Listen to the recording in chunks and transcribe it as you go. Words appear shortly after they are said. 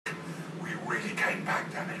really came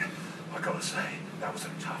back, damn it. I gotta say, that was a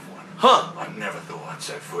tough one. Huh? I never thought I'd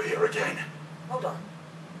set foot here again. Hold on.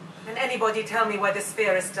 Can anybody tell me why the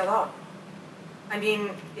sphere is still on? I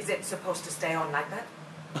mean, is it supposed to stay on like that?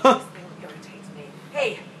 This thing irritates me.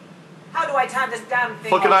 Hey, how do I turn this damn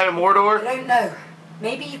thing Fucking off? Eye of Mordor? I don't know.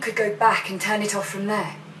 Maybe you could go back and turn it off from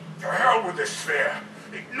there. To hell with this sphere.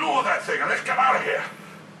 Ignore that thing and let's get out of here.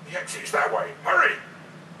 The exit's that way. Hurry!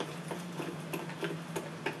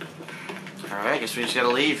 Alright, I guess we just gotta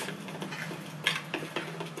leave.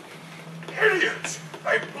 Idiots!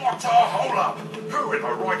 They blocked our hole up. Who in the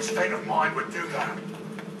right state of mind would do that?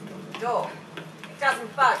 Door. It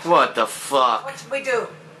doesn't budge. What the fuck? What should we do?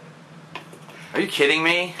 Are you kidding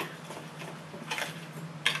me?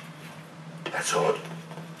 That's odd.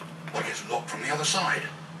 Like it's locked from the other side.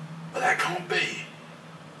 But that can't be.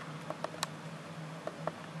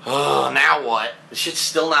 Oh, now what? The shit's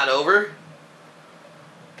still not over?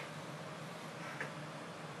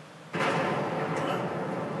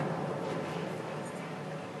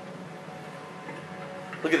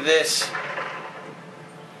 Look at this.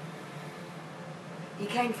 He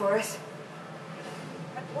came for us.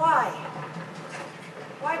 But why?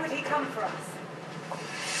 Why would he come for us?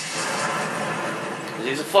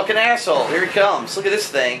 He's a fucking asshole. Here he comes. Look at this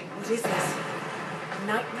thing. What is this? A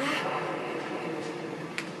nightmare?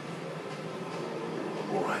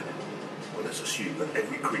 Alright. Well, let's assume that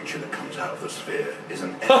every creature that comes out of the sphere is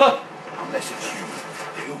an enemy. Unless it's human.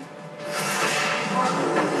 Deal?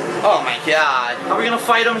 Oh my god. How are we gonna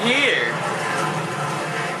fight him here?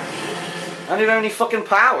 I don't even have any fucking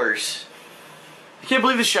powers. I can't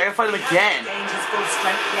believe this shit. I gotta fight him again. He ain't his full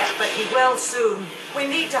strength yet, but he will soon. We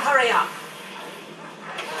need to hurry up.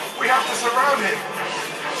 We have to surround him.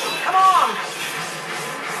 Come on!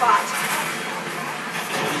 But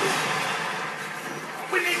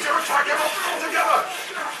We need to attack him all together.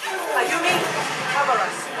 Ayumi, cover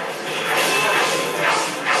us.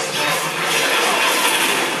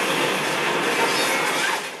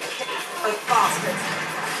 Those bastards.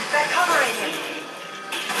 They're covering him.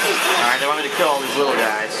 Alright, they want me to kill all these little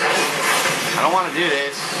guys. I don't want to do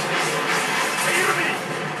this.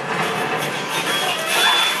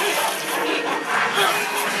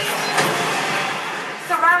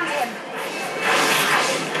 Surround him.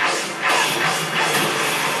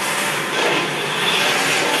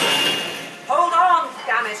 Hold on,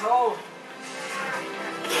 damn it all.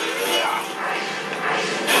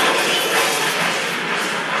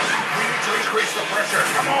 We need to increase the pressure.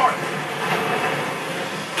 Come on.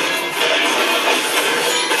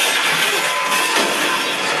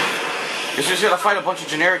 Guess we just gotta fight a bunch of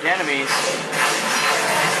generic enemies.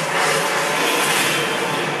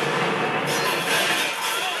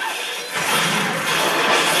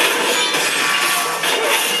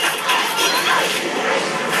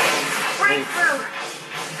 Breakthrough.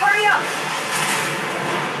 Hurry up.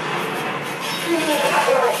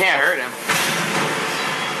 Can't hurt him.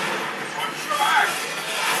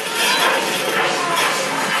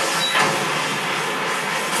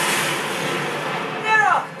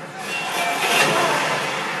 Nero.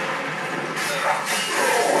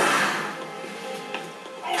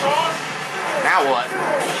 Now what?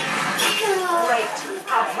 Great.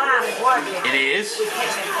 Our plan is working. It is? We hit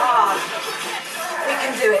him hard. We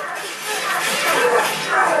can do it.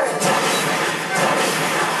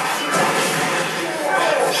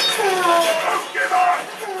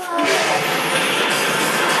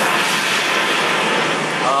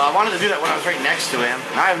 I wanted to do that when I was right next to him.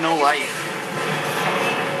 Now I have no life.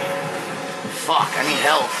 Fuck, I need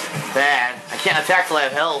health. Bad. I can't attack till I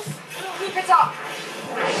have health. Keep it up.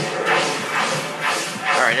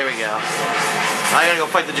 Alright, there we go. Now I gotta go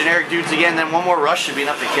fight the generic dudes again, then one more rush should be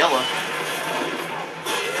enough to kill him.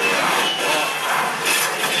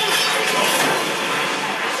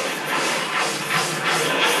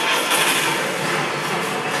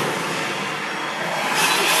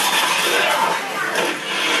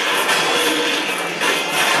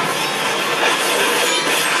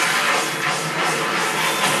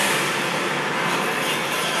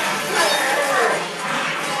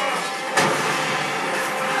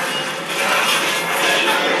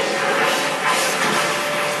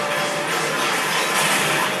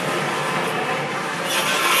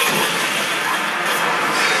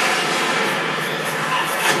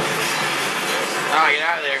 Alright, get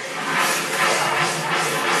out of there.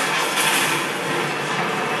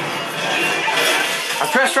 I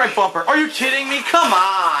pressed right bumper. Are you kidding me? Come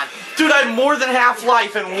on. Dude, I had more than half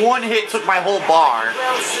life and one hit took my whole bar.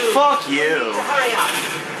 Well, soon. Fuck you. Hurry up.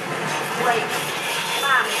 Great.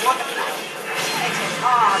 Man, what the... Hit him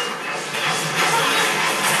hard.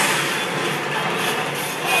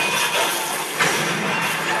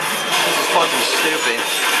 stupid.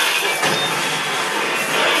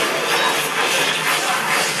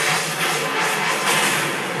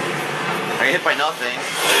 I get hit by nothing.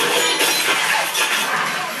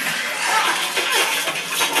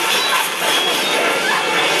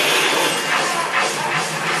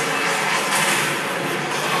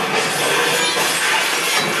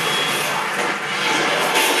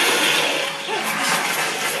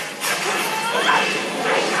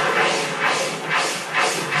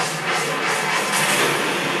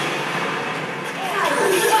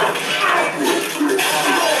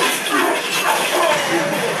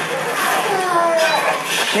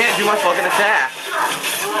 Can't do my fucking attack.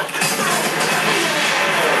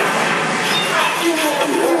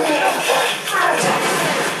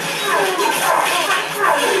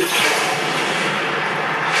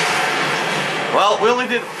 Well, we only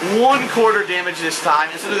did 1/4 damage this time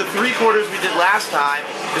instead of the 3/4 we did last time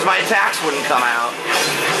because my attacks wouldn't come out.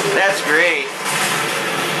 That's great.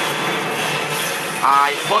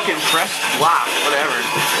 I fucking pressed block, whatever.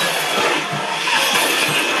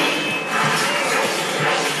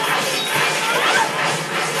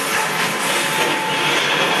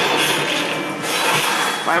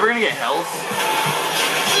 Am I ever gonna get health?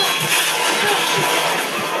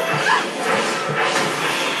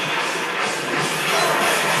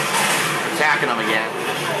 Attacking him again.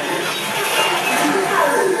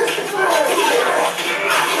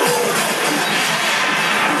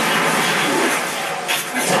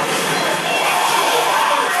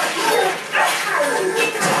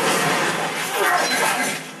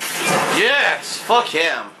 Yes! Fuck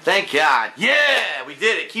him. Thank God. Yeah! We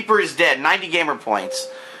did it. Keeper is dead. 90 gamer points.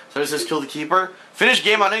 So does this kill the keeper? Finish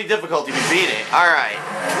game on any difficulty. We beat it. Alright.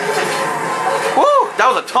 Woo!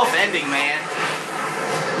 That was a tough ending, man.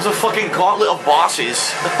 It was a fucking gauntlet of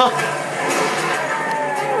bosses.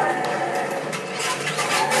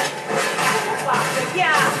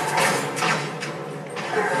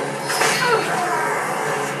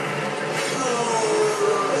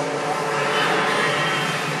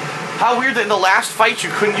 How weird that in the last fight you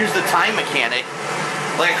couldn't use the time mechanic.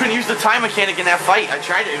 Like, I couldn't use the time mechanic in that fight. I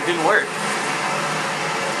tried it, it didn't work.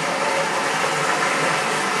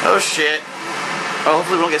 Oh shit. Oh,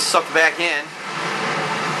 hopefully we don't get sucked back in.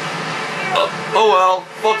 Oh well.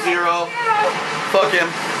 Fuck Zero. Fuck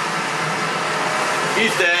him.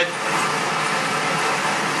 He's dead.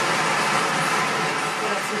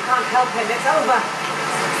 Yes, you can't help him, it's over.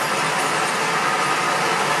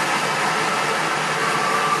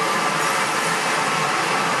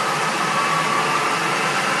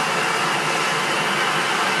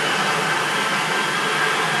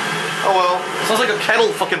 Oh well. Sounds like a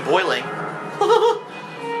kettle fucking boiling.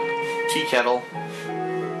 Tea kettle.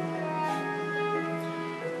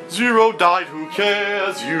 Zero died, who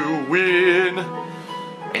cares? You win.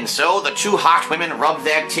 And so the two hot women rubbed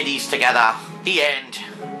their titties together. The end.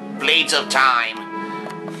 Blades of Time.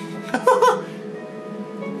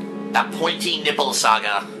 The pointy nipple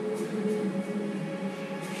saga.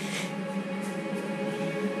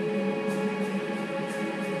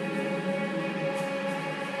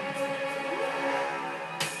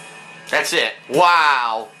 That's it.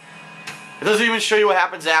 Wow. It doesn't even show you what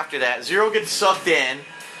happens after that. Zero gets sucked in,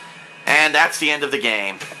 and that's the end of the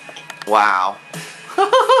game. Wow.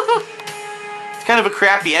 It's kind of a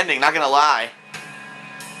crappy ending, not gonna lie.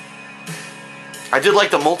 I did like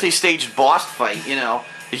the multi-stage boss fight, you know.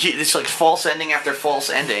 It's like false ending after false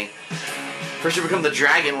ending. First you become the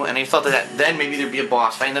dragon, and you thought that then maybe there'd be a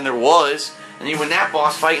boss fight, and then there was. And you win that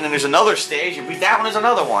boss fight, and then there's another stage. You beat that one, there's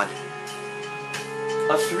another one.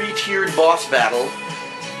 A 3-tiered boss battle.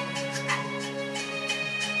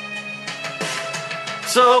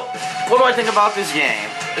 So, what do I think about this game?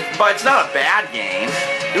 But it's not a bad game.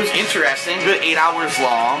 It was interesting, good 8 hours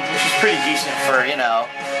long, which is pretty decent for, you know,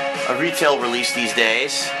 a retail release these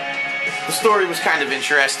days. The story was kind of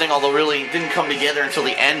interesting, although really didn't come together until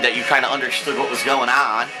the end that you kind of understood what was going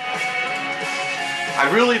on. I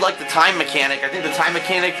really like the time mechanic. I think the time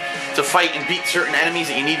mechanic to fight and beat certain enemies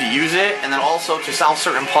that you need to use it, and then also to solve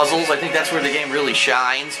certain puzzles, I think that's where the game really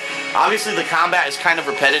shines. Obviously the combat is kind of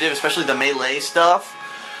repetitive, especially the melee stuff.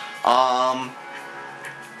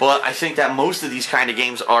 But I think that most of these kind of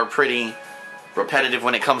games are pretty repetitive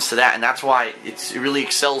when it comes to that, and that's why it really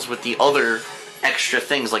excels with the other extra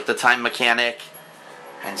things like the time mechanic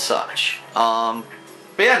and such. But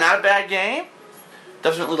yeah, not a bad game.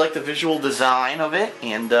 Definitely like the visual design of it,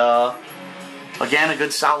 and again, a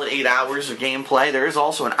good solid 8 hours of gameplay. There is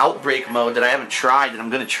also an outbreak mode that I haven't tried, that I'm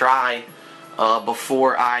going to try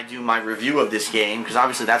before I do my review of this game, because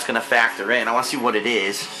obviously that's going to factor in. I want to see what it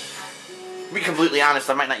is. To be completely honest,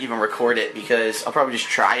 I might not even record it, because I'll probably just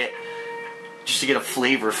try it. just to get a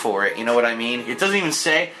flavor for it. You know what I mean? It doesn't even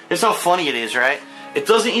say. It's how funny it is, right? It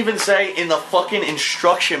doesn't even say in the fucking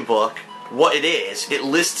instruction book what it is. It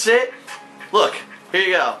lists it. Look, here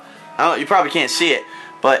you go. Oh, you probably can't see it,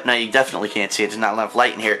 but no, you definitely can't see it. There's not enough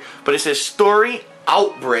light in here. But it says Story,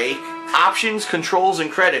 Outbreak, Options, Controls, and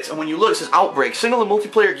Credits. And when you look, it says Outbreak, single and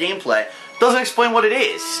multiplayer gameplay. Doesn't explain what it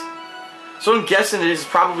is. So I'm guessing it is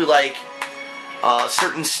probably like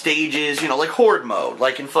certain stages, you know, like Horde mode,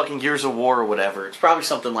 like in fucking Gears of War or whatever. It's probably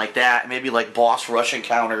something like that. Maybe like boss rush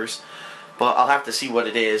encounters. But I'll have to see what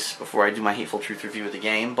it is before I do my Hateful Truth review of the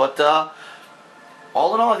game. But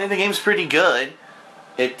all in all, I think the game's pretty good.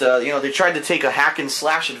 It, you know, they tried to take a hack and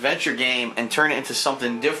slash adventure game and turn it into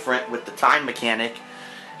something different with the time mechanic,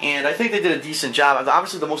 and I think they did a decent job.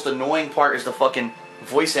 Obviously, the most annoying part is the fucking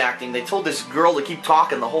voice acting. They told this girl to keep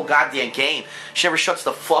talking the whole goddamn game. She never shuts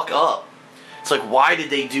the fuck up. It's like, why did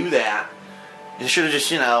they do that? They should have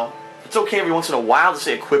just, you know, it's okay every once in a while to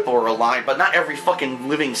say a quip or a line, but not every fucking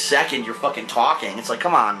living second you're fucking talking. It's like,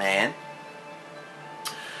 come on, man.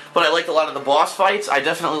 But I liked a lot of the boss fights. I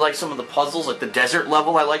definitely liked some of the puzzles, like the desert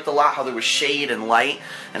level I liked a lot, how there was shade and light,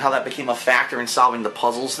 and how that became a factor in solving the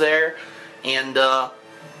puzzles there. And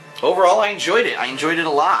overall, I enjoyed it. I enjoyed it a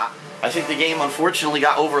lot. I think the game, unfortunately,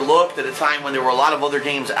 got overlooked at a time when there were a lot of other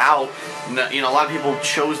games out. You know, a lot of people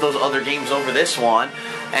chose those other games over this one.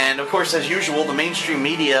 And, of course, as usual, the mainstream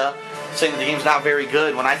media saying that the game's not very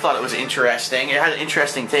good when I thought it was interesting. It had an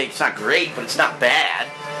interesting take. It's not great, but it's not bad.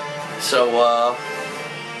 So,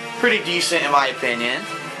 pretty decent in my opinion.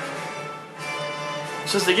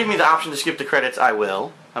 Since they give me the option to skip the credits, I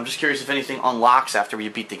will. I'm just curious if anything unlocks after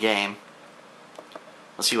you beat the game.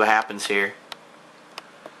 Let's see what happens here.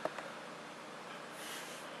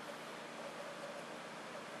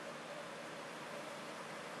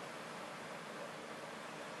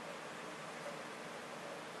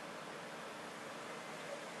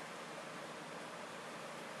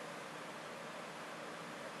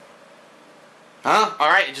 Huh?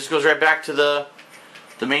 Alright, it just goes right back to the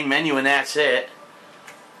main menu and that's it.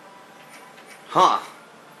 Huh.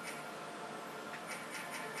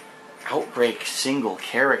 Outbreak single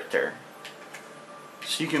character.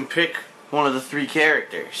 So you can pick one of the 3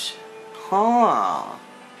 characters. Huh.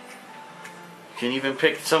 You can even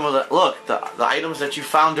pick some of the... Look, the items that you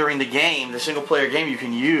found during the game, the single player game, you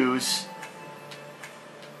can use.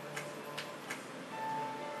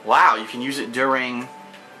 Wow, you can use it during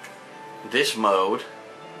this mode.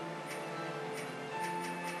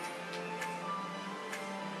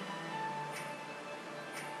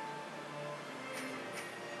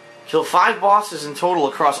 Kill 5 bosses in total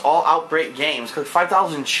across all Outbreak games. Click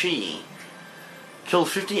 5,000 chi. Kill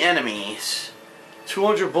 50 enemies.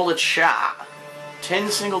 200 bullet shot.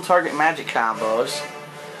 10 single target magic combos.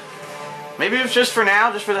 Maybe it's just for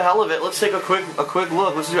now, just for the hell of it. Let's take a quick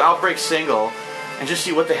look. Let's do Outbreak single and just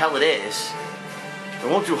see what the hell it is. We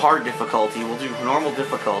won't do hard difficulty. We'll do normal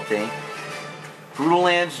difficulty. Brutal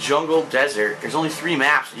Lands, Jungle, Desert. There's only 3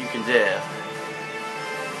 maps that you can do.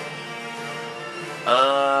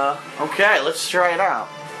 Okay, let's try it out.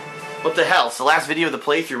 What the hell? It's the last video of the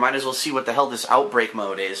playthrough. Might as well see what the hell this Outbreak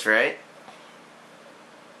mode is, right?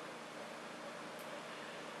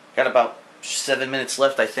 Got about 7 minutes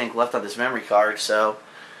left, I think, left on this memory card, so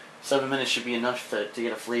 7 minutes should be enough to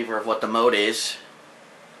get a flavor of what the mode is.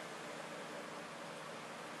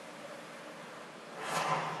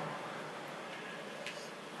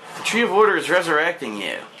 The Tree of Order is resurrecting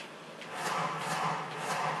you.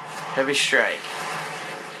 Heavy Strike.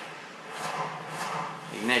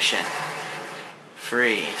 Ignition.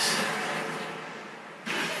 Freeze.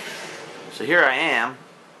 So here I am.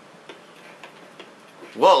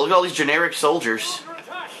 Whoa, look at all these generic soldiers.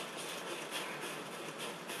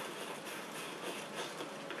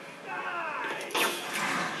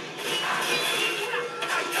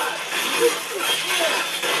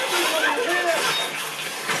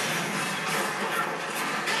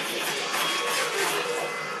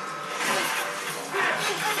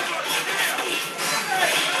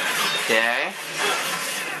 Okay.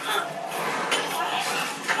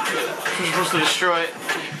 I'm supposed to destroy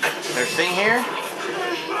their thing here.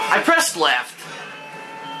 I pressed left.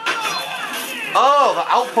 Oh, the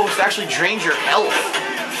outpost actually drains your health.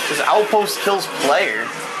 This outpost kills player.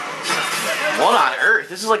 What on earth?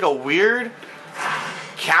 This is like a weird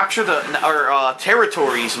capture the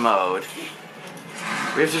territories mode.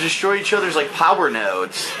 We have to destroy each other's like power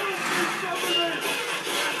nodes.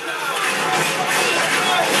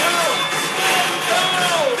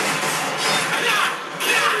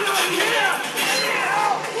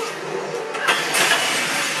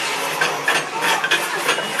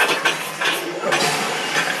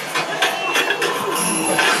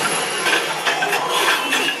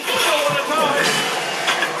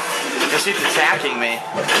 wrecking me.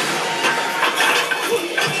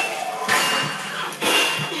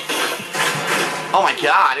 Oh my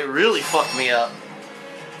god, it really fucked me up.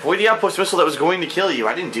 Avoid the outpost missile that was going to kill you.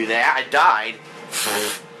 I didn't do that. I died.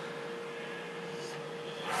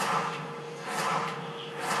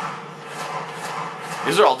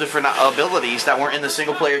 These are all different abilities that weren't in the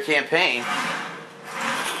single-player campaign.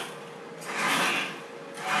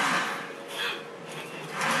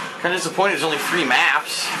 Kind of disappointed there's only 3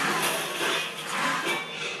 maps.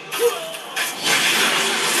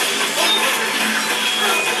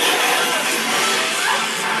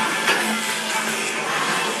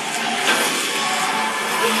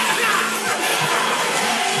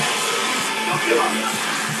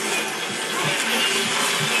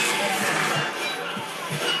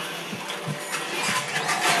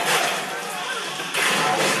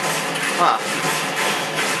 Huh.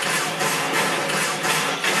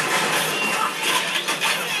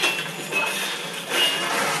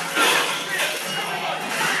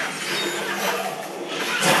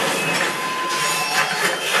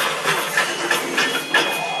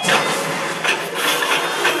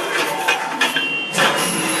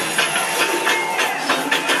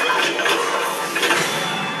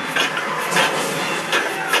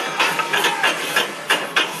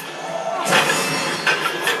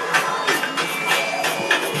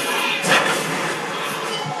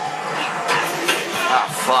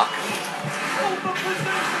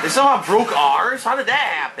 They somehow broke ours? How did that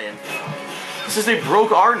happen? It says they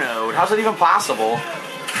broke our node. How's that even possible?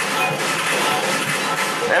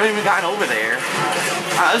 They haven't even gotten over there.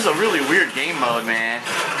 Wow, this is a really weird game mode, man.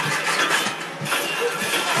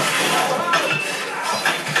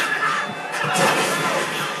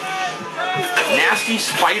 Nasty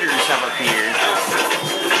spiders have appeared.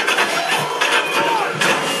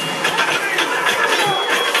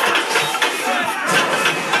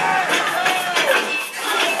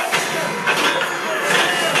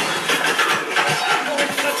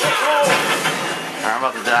 I'm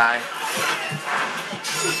about to die.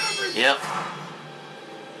 Yep.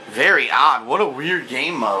 Very odd. What a weird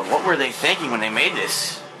game mode. What were they thinking when they made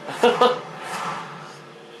this?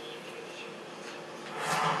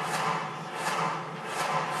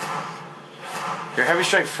 Your heavy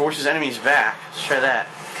strike forces enemies back. Let's try that.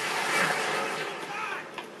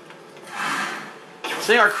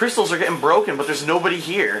 Saying our crystals are getting broken, but there's nobody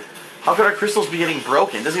here. How could our crystals be getting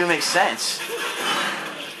broken? Doesn't even make sense.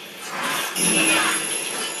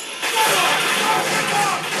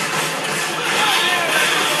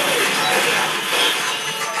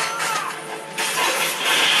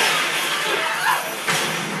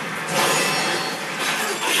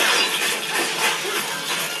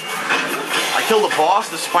 I killed a boss.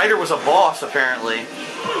 The spider was a boss, apparently.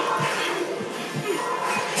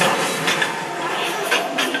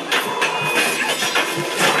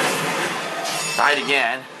 Died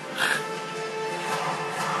again.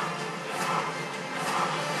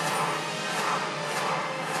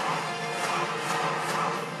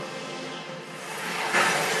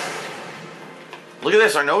 Look at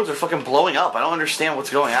this, our nodes are fucking blowing up. I don't understand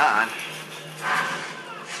what's going on.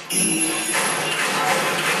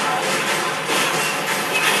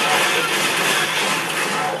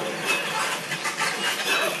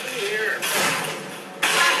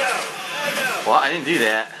 Well, I didn't do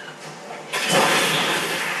that.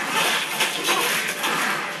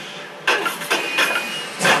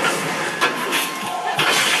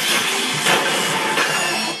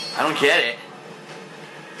 I don't get it.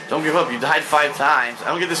 Don't give up, you died 5 times. I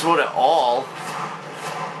don't get this mode at all.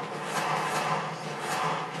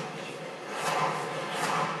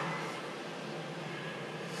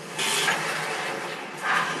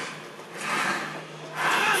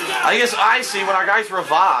 I guess I see when our guys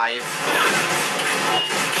revive.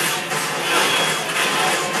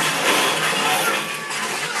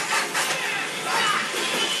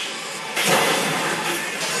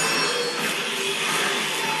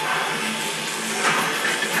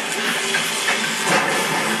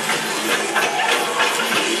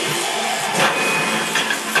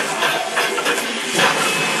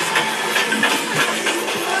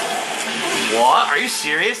 What? Are you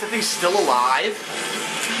serious? That thing's still alive?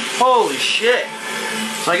 Holy shit.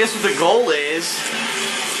 So I guess what the goal is...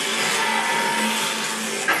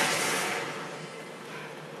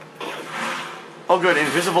 Oh good,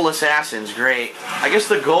 invisible assassins, great. I guess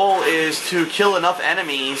the goal is to kill enough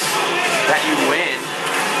enemies that you win.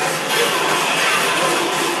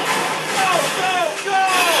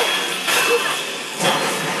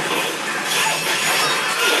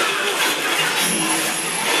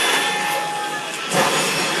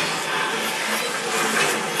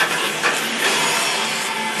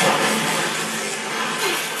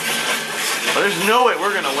 know it,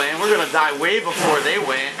 we're gonna win. We're gonna die way before they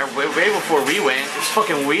win, or way before we win. It's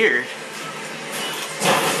fucking weird.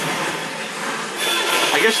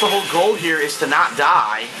 I guess the whole goal here is to not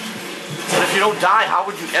die. But if you don't die, how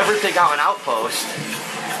would you ever take out an outpost?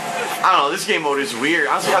 I don't know, this game mode is weird.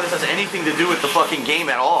 I don't see how this has anything to do with the fucking game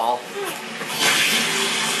at all.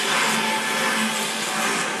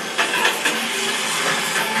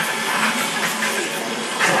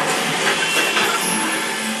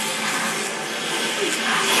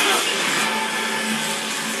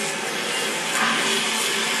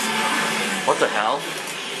 What the hell?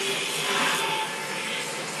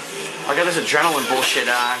 I got this adrenaline bullshit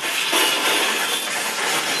on.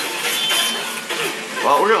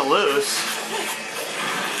 Well, we're gonna lose.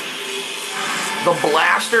 The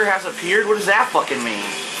blaster has appeared? What does that fucking mean?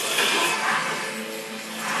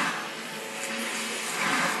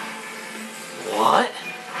 What?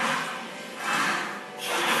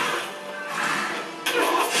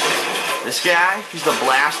 This guy? He's the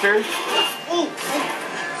blaster?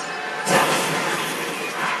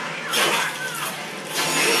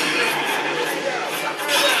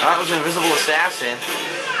 That was an invisible assassin.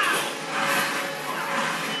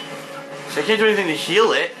 So I can't do anything to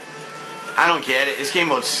heal it. I don't get it. This game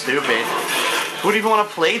mode's stupid. Who would even want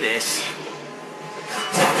to play this?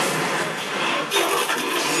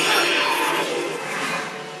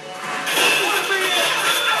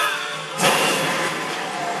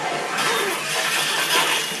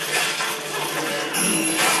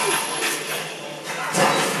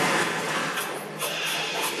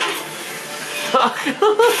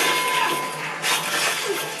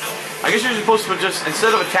 I guess you're supposed to just,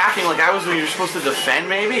 instead of attacking like I was doing, you're supposed to defend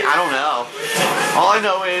maybe? I don't know. All I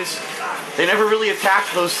know is they never really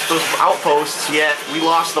attacked those outposts yet. We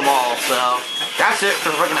lost them all, so that's it for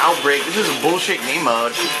fucking Outbreak. This is a bullshit game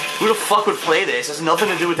mode. Who the fuck would play this? It has nothing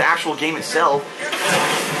to do with the actual game itself.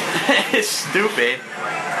 It's stupid.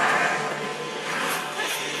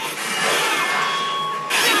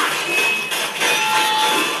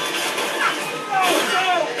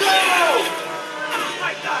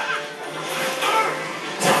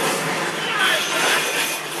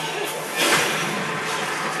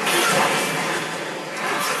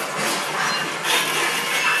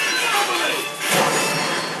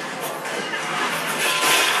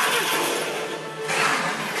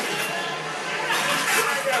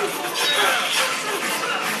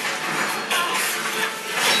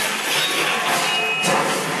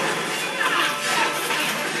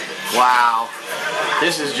 Wow,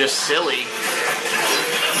 this is just silly.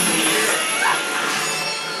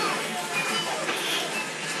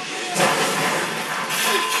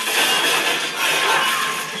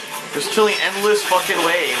 Just killing endless fucking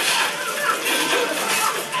waves.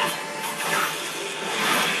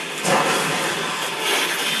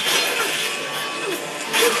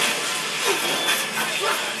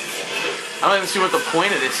 I don't even see what the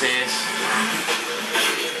point of this is.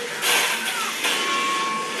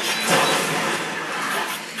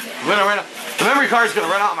 The memory card's gonna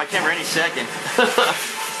run out on my camera any second.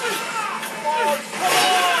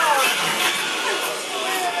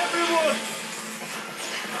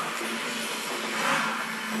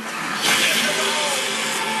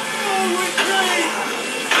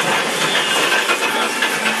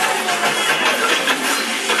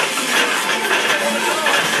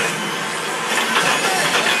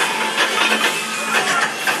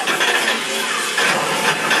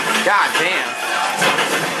 God damn.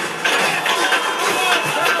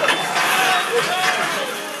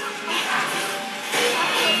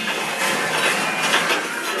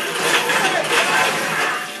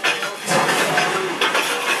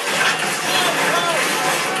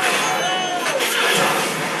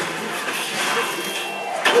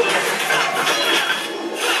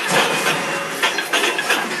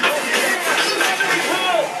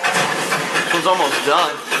 This one's almost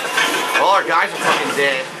done. All our guys are fucking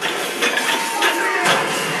dead.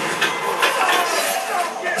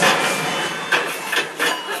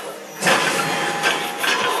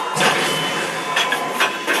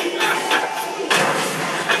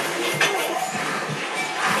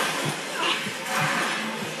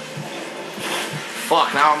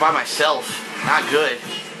 Fuck, now I'm by myself. Not good.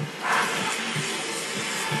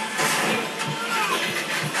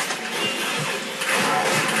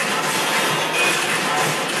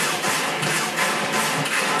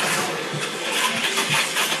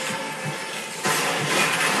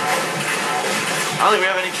 I don't think we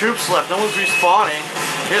have any troops left. No one's respawning.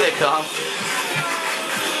 Here they come.